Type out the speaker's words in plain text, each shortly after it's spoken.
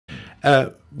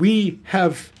We're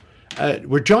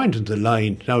joined on the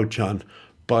line now, John,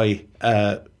 by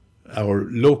our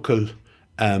local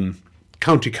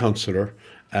county councillor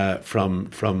from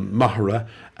Mahara,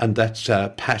 and that's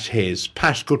Pat Hayes.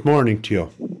 Pat, good morning to you.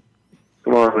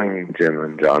 Good morning, Jim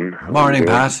and John. Morning,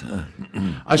 Pat.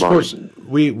 I suppose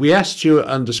we asked you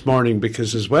on this morning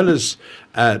because, as well as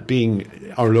being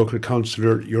our local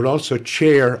councillor, you're also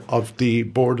chair of the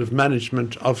Board of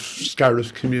Management of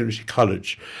Scarlett Community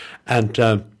College, and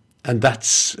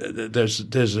that's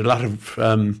there's a lot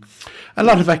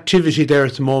of activity there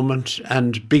at the moment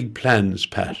and big plans,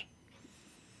 Pat.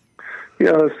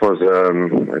 Yeah, I suppose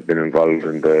I've been involved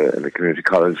in the community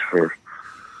college for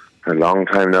a long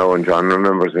time now, and John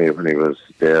remembers me when he was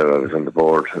there. I was on the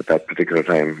board at that particular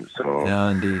time. So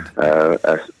yeah, indeed.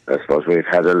 I suppose we've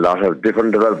had a lot of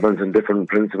different developments and different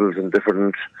principles and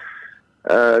different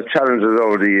challenges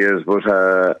over the years. But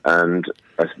and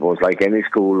I suppose, like any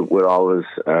school, we're always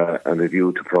on a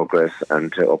view to progress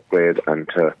and to upgrade and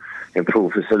to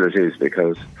improve facilities,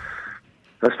 because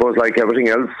I suppose, like everything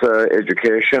else,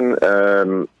 education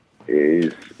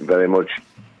is very much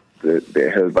they're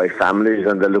held by families,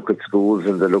 and they look at schools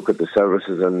and they look at the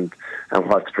services and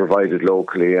what's provided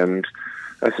locally. And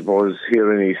I suppose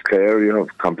here in East Clare you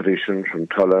have competition from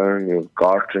Tulla, and you have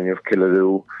Gort, and you have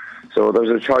Killaloo. So there's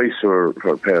a choice for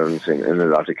parents in a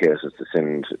lot of cases to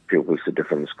send pupils to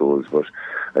different schools. But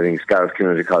I think Scarlett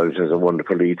Community College has a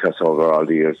wonderful ethos over all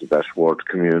the years of that word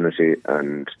community,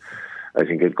 and I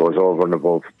think it goes over and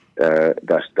above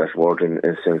that word in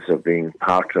a sense of being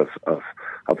part of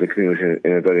the community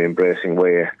in a very embracing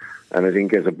way. And I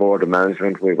think as a board of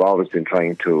management, we've always been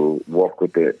trying to work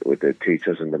with the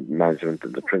teachers and the management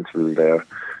and the principal there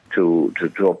to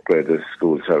upgrade the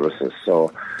school services.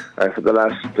 So for the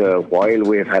last while,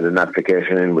 we've had an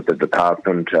application in with the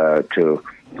department to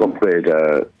upgrade,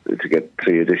 to get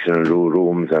 3 additional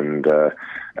rooms and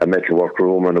a metalwork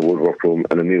room and a woodwork room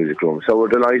and a music room. So we're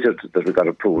delighted that we got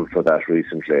approval for that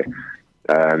recently.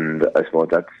 And I suppose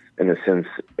that's, in a sense,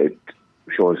 it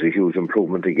shows a huge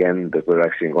improvement again, that we're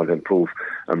actually going to improve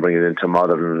and bring it into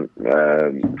modern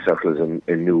circles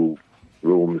in new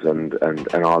rooms and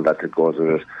all that goes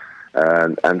with it.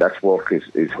 And that work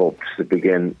is hoped to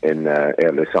begin in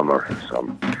early summer. So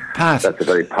Pat, that's a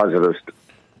very positive.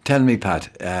 Tell me, Pat,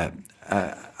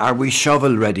 are we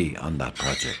shovel ready on that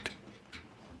project?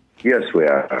 Yes, we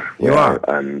are. You are?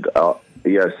 And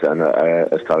yes, and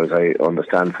as far as I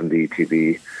understand from the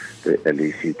ETB, the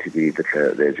LECTB,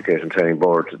 the Education Training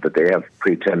Board, that they have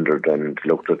pre-tendered and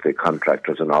looked at the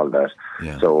contractors and all that.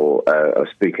 Yeah. So I was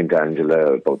speaking to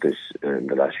Angela about this in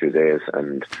the last few days,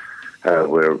 and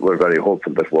we're very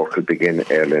hopeful that work will begin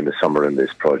early in the summer in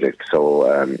this project. So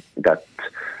that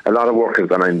a lot of work has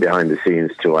gone on behind the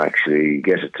scenes to actually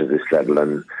get it to this level,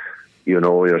 and you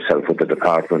know yourself with the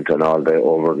department and all the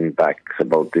over and backs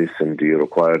about this, and do you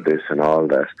require this and all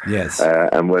that. Yes.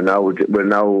 And we're now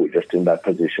just in that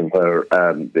position where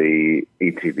the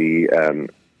ETB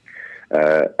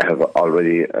have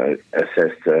already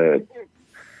assessed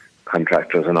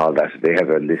contractors and all that. They have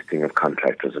a listing of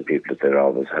contractors and people that they're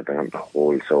always having on the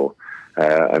hold. So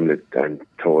I'm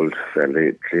told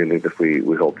fairly clearly that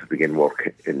we hope to begin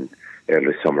work in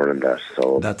early summer and that.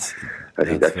 So I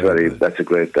think that's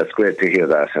great to hear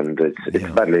that, and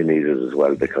it's badly needed as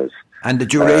well, because. And the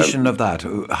duration of that,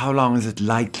 how long is it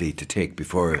likely to take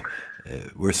before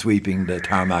we're sweeping the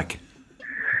tarmac?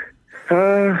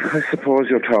 I suppose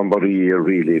you're talking about a year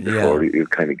really before you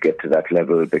kind of get to that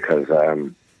level, because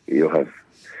you have,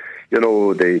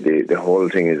 the whole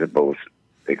thing is about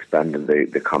expanding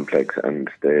the complex and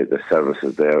the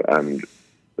services there, and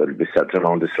there'll be certain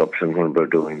amount of disruption when we're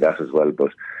doing that as well.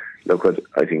 But look,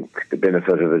 I think the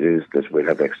benefit of it is that we'll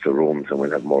have extra rooms and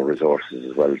we'll have more resources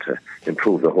as well to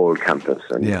improve the whole campus.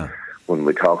 And when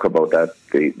we talk about that,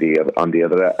 on the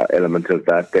other element of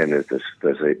that then is that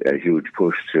there's a huge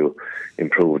push to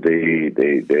improve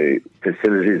the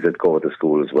facilities that go with the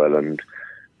school as well. And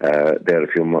there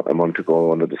a month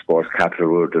ago under the Sports Capital,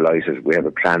 we were delighted. We have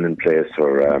a plan in place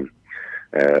for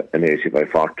an 80 by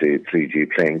 40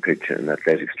 3G playing pitch and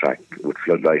athletics track with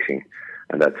floodlighting.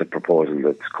 And that's a proposal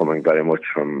that's coming very much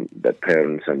from the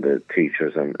parents and the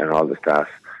teachers and all the staff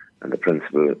and the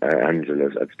principal, Angela,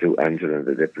 and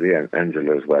the deputy, and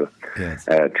Angela as well,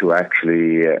 to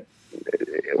actually,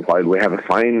 while we have a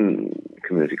fine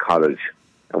community college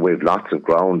and we have lots of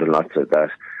ground and lots of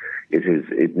that,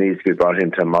 it needs to be brought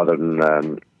into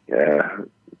modern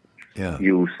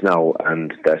use now,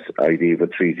 and that idea of a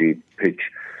 3G pitch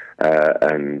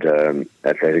and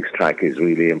athletics track is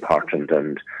really important,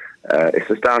 and it's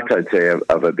the start, I'd say,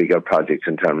 of a bigger project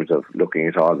in terms of looking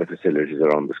at all the facilities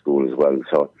around the school as well.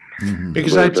 So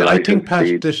Because I think,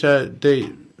 Pat,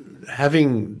 that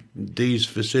having these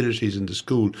facilities in the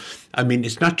school, I mean,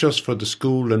 it's not just for the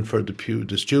school and for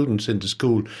the students in the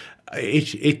school.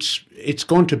 It's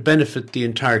going to benefit the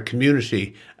entire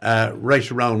community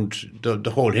right around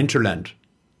the whole hinterland.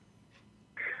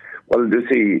 Well, you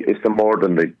see, it's more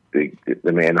than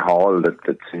the main hall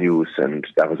that's in use, and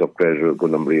that was upgraded a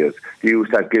good number of years. The use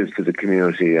that gives to the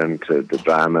community and to the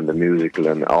drama and the musical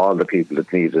and all the people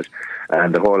that need it,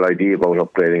 and the whole idea about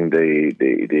upgrading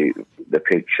the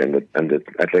pitch and the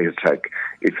athletic track,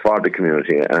 it's for the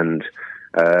community. And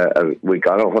we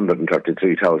got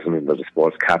 133,000 into the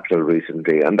sports capital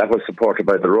recently, and that was supported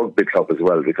by the rugby club as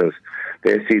well, because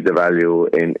they see the value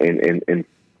in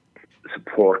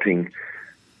supporting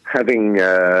having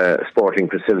sporting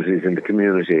facilities in the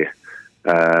community,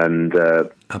 and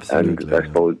I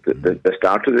suppose the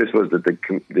start of this was that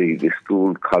the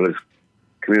school, college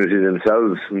community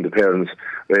themselves and the parents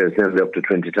raised nearly up to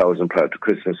 20,000 prior to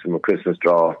Christmas from a Christmas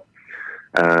draw,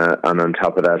 and on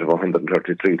top of that of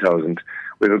 133,000,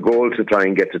 we have a goal to try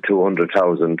and get to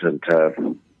 200,000 and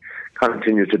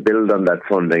continue to build on that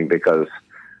funding, because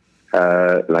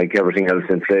like everything else,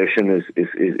 inflation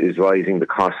is rising the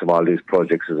cost of all these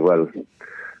projects as well.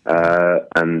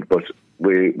 But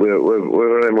we're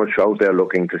very much out there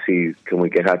looking to see, can we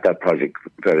get at that project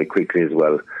very quickly as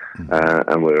well.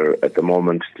 And we're at the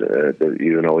moment,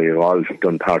 you've all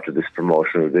done part of this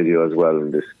promotional video as well,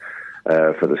 and this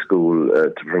for the school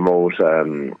to promote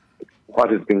what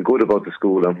has been good about the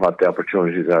school and what the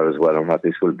opportunities are as well, and what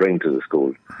this will bring to the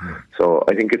school. So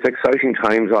I think it's exciting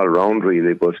times all around,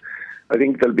 really, but I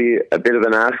think there'll be a bit of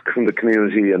an ask from the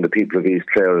community and the people of East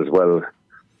Clare as well,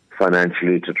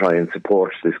 financially, to try and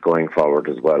support this going forward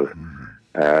as well.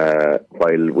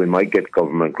 While we might get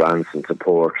government grants and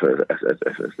support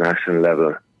at national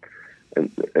level, and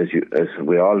as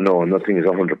we all know, nothing is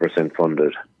 100%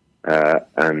 funded,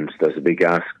 and there's a big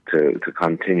ask to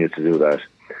continue to do that.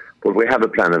 But we have a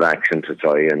plan of action to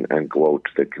try and go out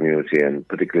to the community and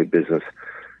particularly business.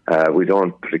 We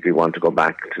don't particularly want to go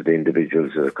back to the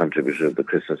individuals as contributors of the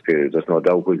Christmas period. There's no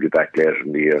doubt we'll be back later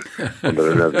in the year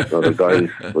under another guise,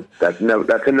 but that's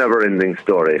a never-ending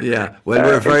story. Yeah, well,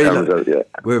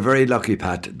 we're very lucky,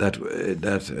 Pat, that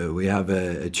we have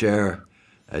a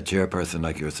chairperson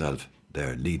like yourself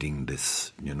there leading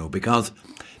this. Because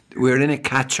we're in a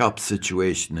catch-up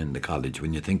situation in the college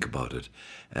when you think about it.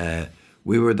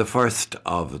 We were the first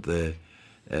of the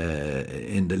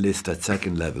in the list at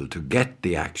second level to get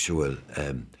the actual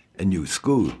a new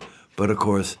school, but of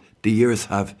course the years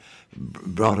have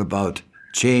brought about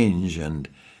change and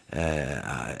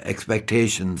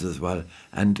expectations as well.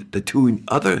 And the two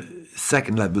other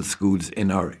second level schools in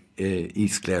our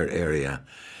East Clare area,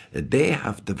 they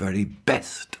have the very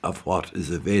best of what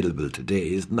is available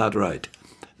today. Isn't that right?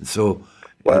 So,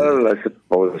 well, I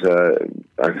suppose.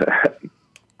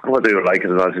 Whether you like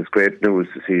it or not, it's great news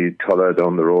to see Tulla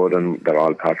down the road, and they're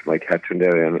all part of my catchment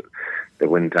area, and they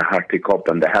went to Harty Cup,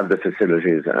 and they have the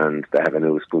facilities, and they have a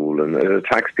new school, and it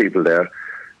attracts people there,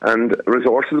 and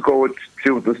resources go with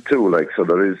students too. So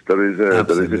there is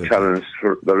a challenge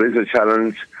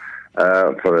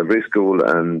for every school,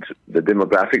 and the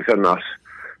demographics are not.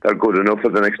 They're good enough for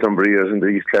the next number of years in the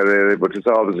East Clare area, but it's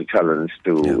always a challenge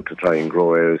to try and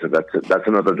grow areas. And that's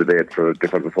another debate for a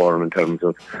different forum in terms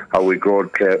of how we grow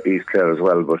East Clare as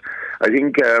well. But I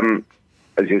think,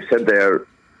 as you said there,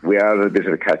 we are in a bit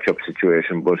of a catch-up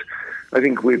situation, but I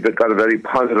think we've got a very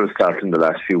positive start in the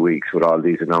last few weeks with all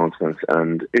these announcements.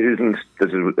 And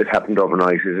it happened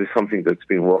overnight. It is something that's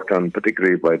been worked on,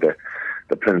 particularly by the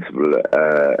principal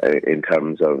in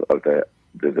terms of the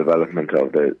development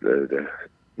of the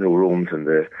new rooms and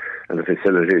the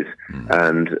facilities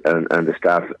and the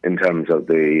staff in terms of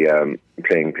the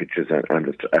playing pitches and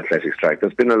the athletics track.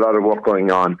 There's been a lot of work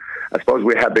going on. I suppose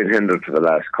we have been hindered for the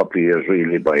last couple of years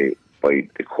really by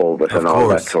the COVID and all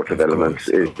that sort of elements.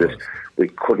 We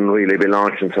couldn't really be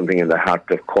launching something in the heart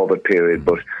of COVID period,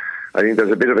 but I think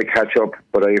there's a bit of a catch up.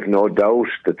 But I have no doubt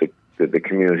that the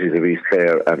communities of East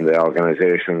Clare and the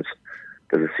organisations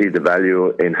that see the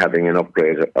value in having an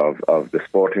upgrade of the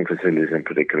sporting facilities in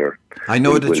particular. I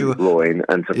know that you go in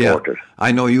and support it.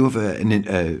 I know you have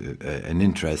an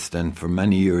interest, and for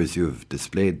many years you've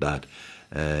displayed that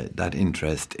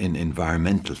interest in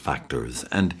environmental factors.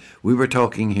 And we were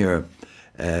talking here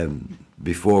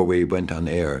before we went on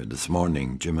air this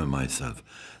morning, Jim and myself,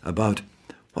 about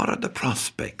what are the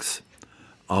prospects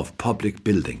of public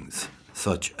buildings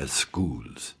such as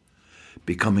schools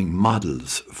becoming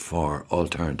models for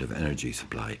alternative energy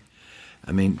supply.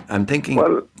 I mean, I'm thinking,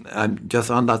 I'm just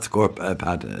on that score,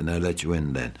 Pat, and I'll let you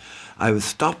in then. I was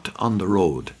stopped on the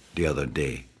road the other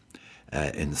day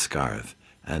in Scariff.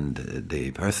 And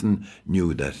the person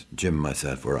knew that Jim and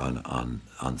myself were on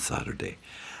Saturday.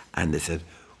 And they said,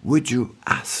 would you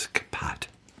ask Pat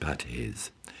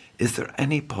Hayes, is there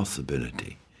any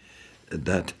possibility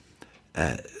that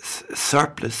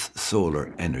surplus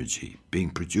solar energy being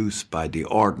produced by the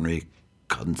ordinary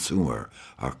consumer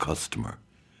or customer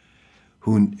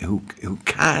who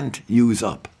can't use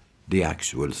up the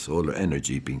actual solar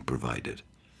energy being provided,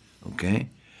 okay,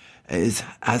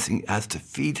 has to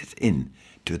feed it in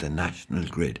to the national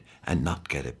grid and not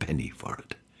get a penny for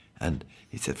it? And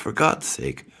he said, for God's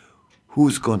sake,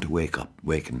 who's going to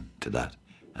waken to that?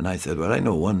 And I said, well, I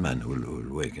know one man who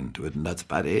will waken to it, and that's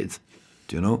Pat Hayes.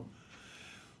 Do you know?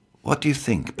 What do you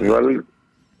think, Pat? Well,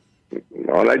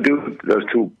 there's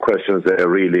two questions there,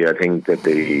 really. I think that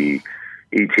the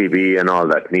ETB and all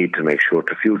that need to make sure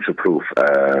to future-proof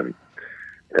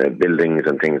buildings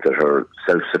and things that are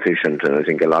self-sufficient. And I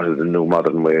think a lot of the new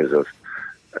modern ways of,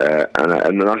 and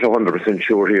I'm not 100%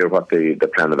 sure here what the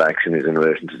plan of action is in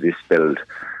relation to this build,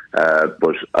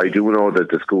 but I do know that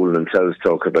the school themselves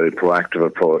talk about a proactive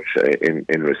approach in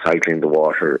recycling the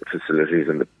water facilities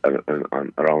and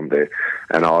around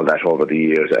and all that over the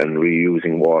years, and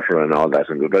reusing water and all that.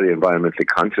 And they're very environmentally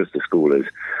conscious, the school is,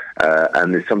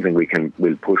 and it's something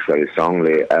we'll push very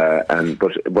strongly.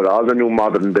 But all the new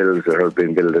modern builds that are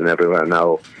being built in everywhere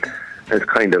now is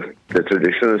kind of the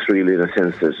traditionalists, really, in a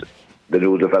sense that the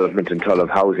new development in Tull of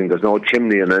housing, there's no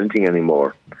chimney and anything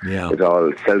anymore. Yeah. It's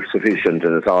all self-sufficient,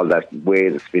 and it's all that way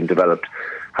that's been developed.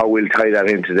 How we'll tie that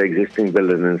into the existing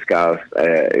building in Scariff,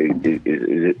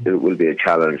 it will be a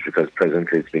challenge, because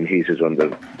presently it's been heated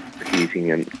under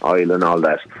heating and oil and all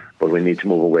that, but we need to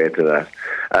move away to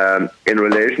that. In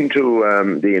relation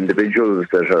to the individuals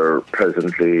that are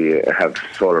presently have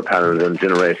solar panels and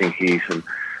generating heat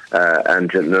and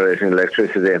generating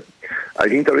electricity, I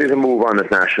think there is a move on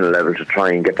at national level to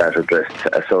try and get that addressed,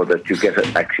 so that you get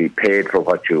actually paid for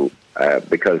what you,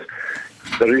 because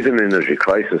there is an energy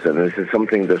crisis, and this is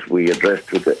something that we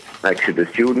addressed with the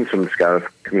students from Scariff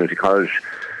Community College.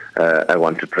 I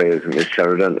want to praise Ms.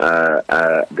 Sheridan.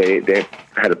 They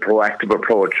had a proactive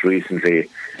approach recently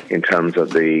in terms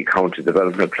of the county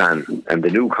development plan and the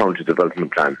new county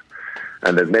development plan.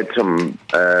 And they've made some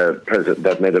a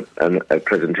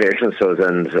presentation,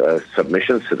 and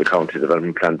submissions to the county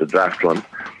development plan, the draft one.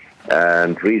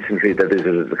 And recently they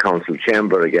visited the council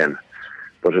chamber again.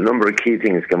 But a number of key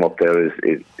things came up there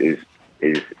is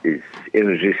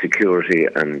energy security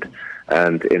and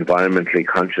environmentally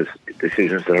conscious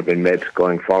decisions that have been made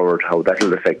going forward, how that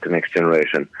will affect the next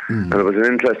generation. And it was an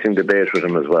interesting debate with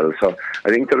them as well. So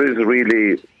I think there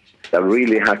really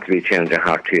has to be a change of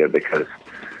heart here, because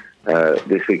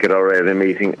this week at our area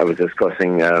meeting, I was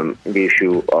discussing the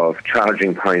issue of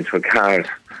charging points for cars.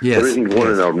 Yes, there isn't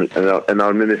one in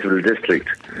our municipal district.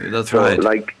 That's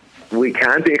right. We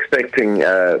can't be expecting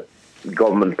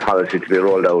government policy to be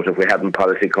rolled out if we haven't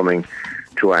policy coming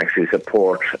to actually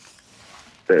support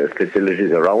the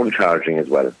facilities around charging as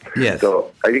well. Yes.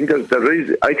 So I think there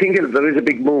is a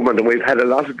big movement, and we've had a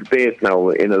lot of debate now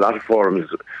in a lot of forums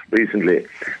recently.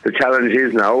 The challenge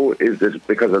is now is that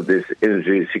because of this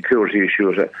energy security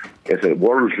issue at a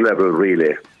world level,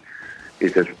 really,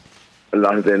 is that a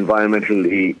lot of the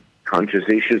environmentally conscious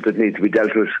issues that need to be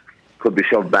dealt with could be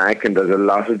shoved back, and there's a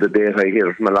lot of debate I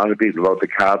hear from a lot of people about the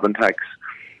carbon tax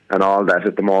and all that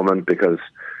at the moment, because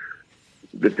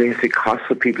the basic cost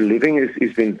of people living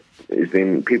is been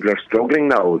people are struggling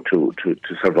now to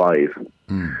survive,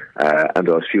 and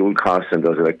those fuel costs and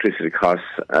those electricity costs.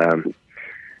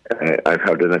 I've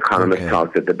heard an economist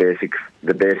talk that the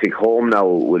basic home now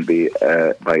will be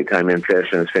by the time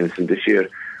inflation is finished this year,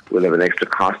 will have an extra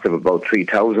cost of about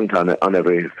 3,000 on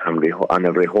every family, on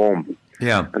every home.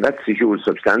 Yeah, and that's a huge,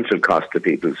 substantial cost to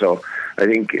people. So I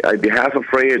think I'd be half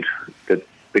afraid that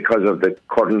because of the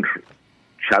current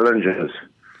challenges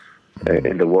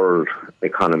in the world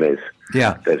economies,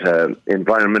 that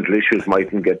environmental issues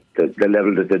mightn't get the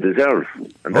level that they deserve.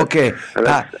 And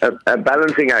that's a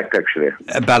balancing act, actually.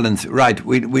 A balance, right.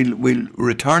 We'll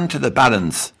return to the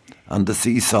balance on the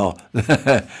seesaw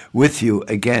with you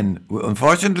again.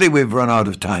 Unfortunately, we've run out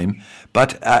of time,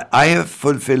 but I have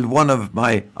fulfilled one of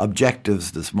my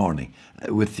objectives this morning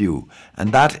with you,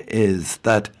 and that is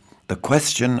that the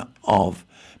question of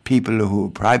people who are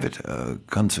private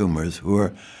consumers who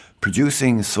are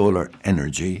producing solar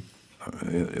energy,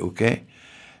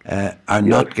 are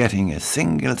not getting a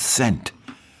single cent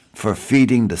for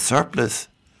feeding the surplus,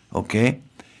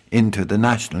 into the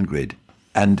national grid.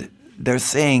 And they're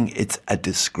saying it's a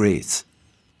disgrace.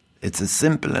 It's a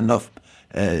simple enough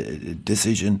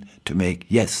decision to make.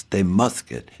 Yes, they must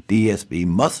get, the ESB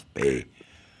must pay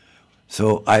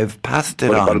So I've passed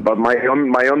it on. But my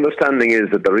understanding is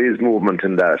that there is movement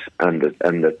in that, and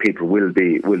that people will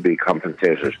be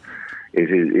compensated. It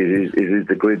is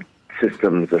the grid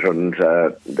systems that aren't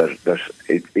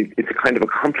it's a kind of a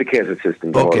complicated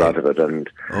system, the whole lot of it, and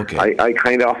I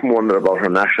kind of often wonder about our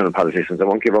national politicians. I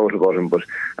won't give out about them, but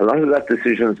a lot of that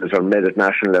decisions that are made at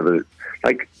national level,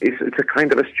 like it's a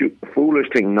kind of a foolish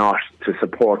thing not to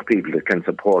support people that can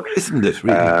support. Isn't it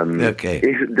really?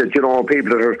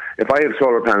 People that are. If I have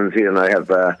solar panels here and I have.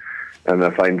 And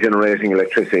if I'm generating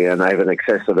electricity and I have an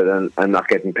excess of it and I'm not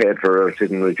getting paid for it,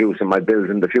 it's reducing my bills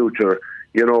in the future,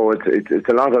 it's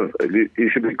a lot of. You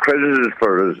should be credited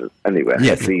for it anyway.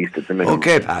 Yes. At least at the minimum.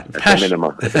 Okay, Pat. At the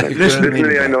minimum. Listen,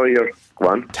 I know you're. Go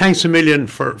on. Thanks a million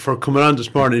for coming on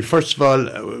this morning. First of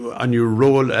all, on your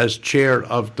role as chair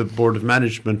of the Board of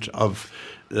Management of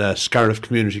Scariff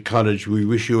Community College, we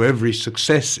wish you every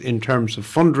success in terms of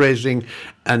fundraising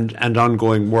and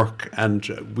ongoing work, and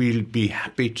we'll be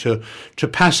happy to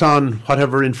pass on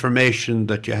whatever information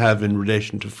that you have in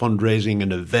relation to fundraising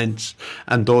and events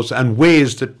and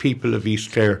ways that people of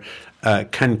East Clare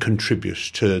can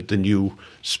contribute to the new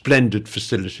splendid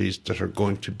facilities that are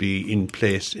going to be in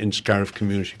place in Scariff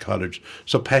Community College.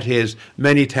 So Pat Hayes,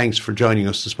 many thanks for joining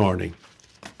us this morning.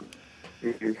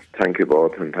 Thank you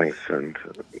both, and thanks.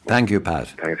 Thank you,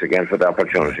 Pat. Thanks again for the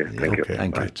opportunity. Thank you.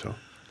 Thank you. Right, so.